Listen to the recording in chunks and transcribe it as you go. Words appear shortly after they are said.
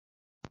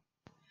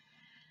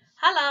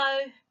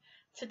Hello!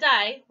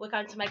 Today we're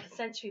going to make a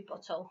sensory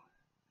bottle.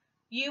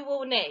 You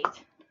will need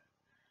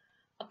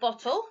a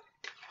bottle,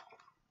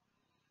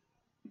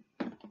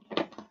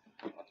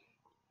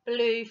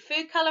 blue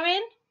food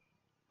colouring,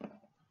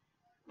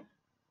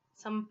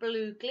 some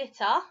blue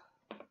glitter.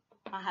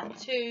 I have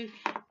 2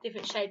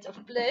 different shades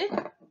of blue,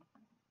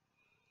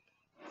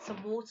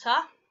 some water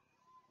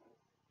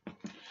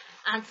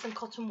and some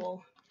cotton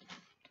wool.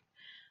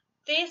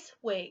 This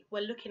week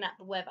we're looking at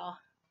the weather.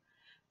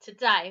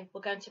 Today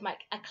we're going to make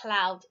a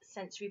cloud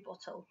sensory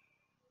bottle.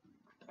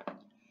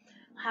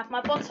 I have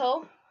my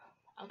bottle.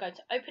 I'm going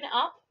to open it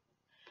up.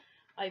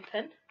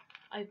 Open,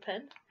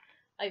 open,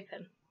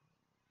 open.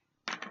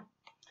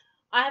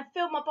 I have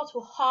filled my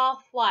bottle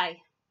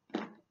halfway.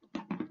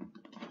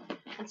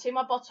 And to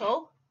my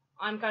bottle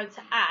I'm going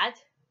to add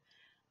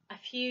a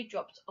few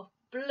drops of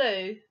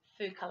blue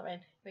food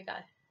colouring. Here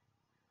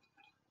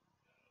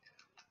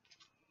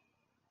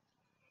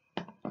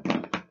we go.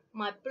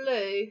 My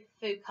blue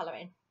food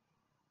colouring.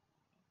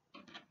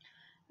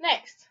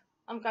 Next,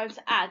 I'm going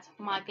to add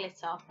my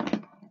glitter.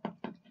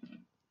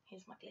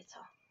 Here's my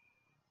glitter.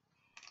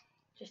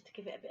 Just to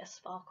give it a bit of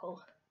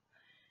sparkle.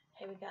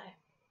 Here we go.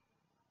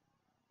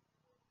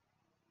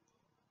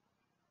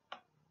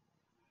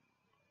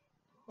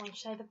 One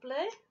shade of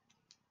blue.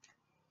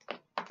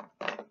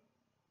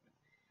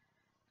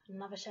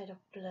 Another shade of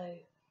blue.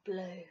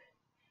 Blue.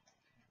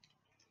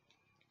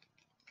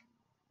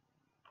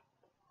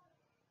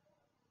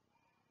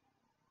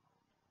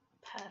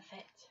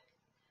 Perfect.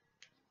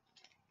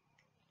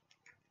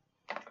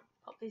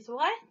 Pop these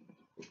away.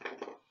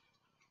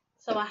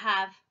 So I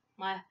have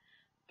my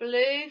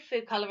blue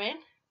food colouring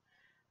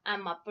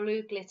and my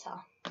blue glitter.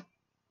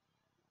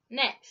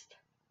 Next,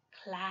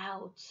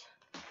 clouds.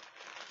 So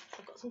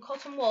I've got some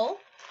cotton wool.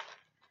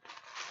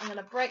 I'm going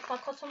to break my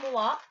cotton wool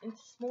up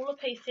into smaller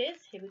pieces.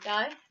 Here we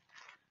go.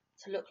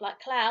 To look like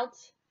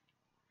clouds.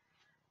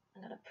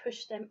 I'm going to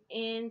push them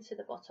into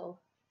the bottle.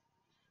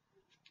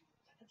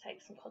 So I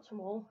take some cotton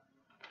wool,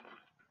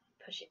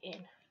 push it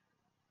in.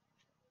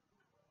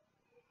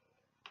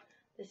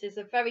 This is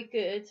a very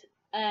good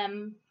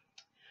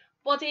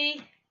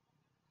body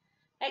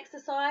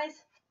exercise.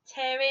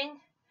 Tearing.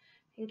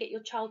 You can get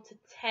your child to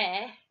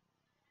tear.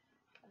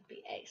 That would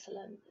be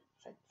excellent.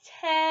 So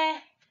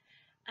tear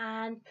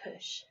and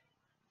push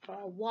for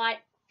our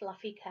white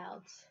fluffy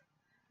clouds.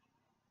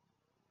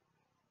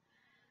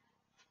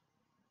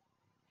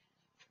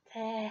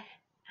 Tear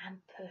and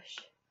push.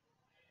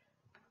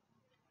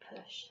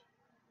 Push.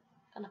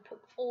 I'm going to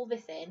put all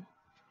this in.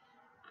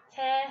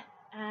 Tear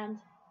and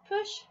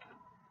push.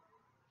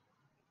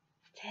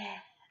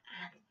 Tear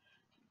and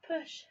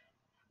push.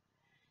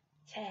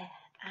 Tear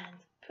and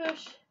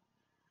push.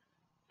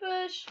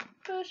 Push,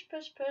 push,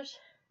 push, push.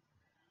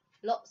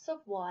 Lots of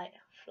white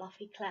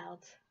fluffy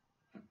clouds.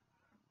 A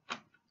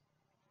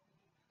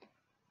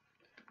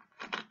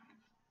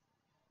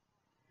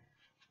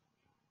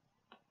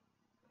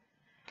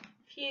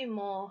few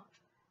more.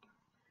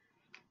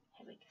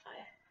 Here we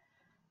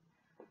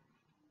go.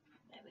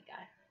 There we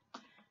go.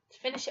 To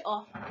finish it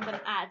off, I'm going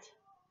to add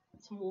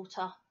some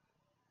water.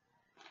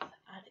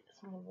 Add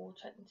some more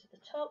water into the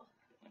top.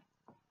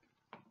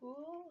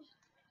 Ooh.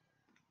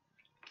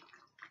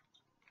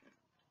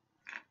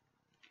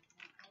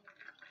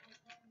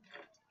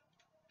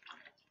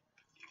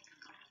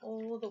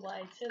 All the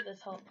way to the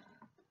top.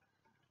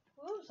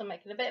 Ooh, so I'm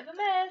making a bit of a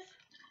mess.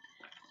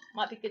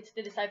 Might be good to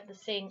do this over the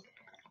sink.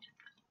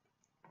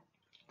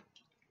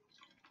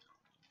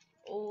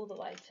 All the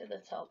way to the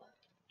top.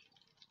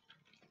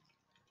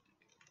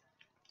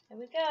 There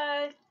we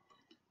go.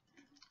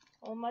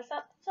 Almost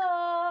at the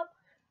top.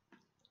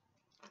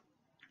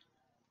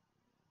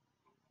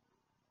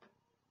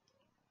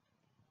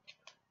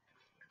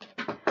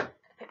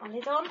 Put my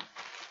lid on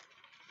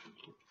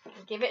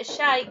and give it a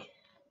shake.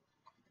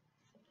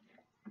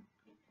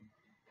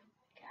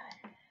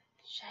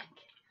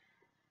 Shake,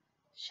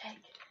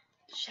 shake,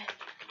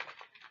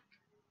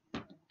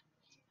 shake.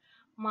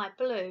 My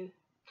blue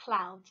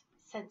cloud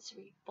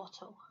sensory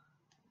bottle.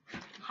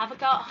 Have a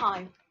go at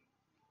home.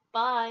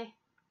 Bye.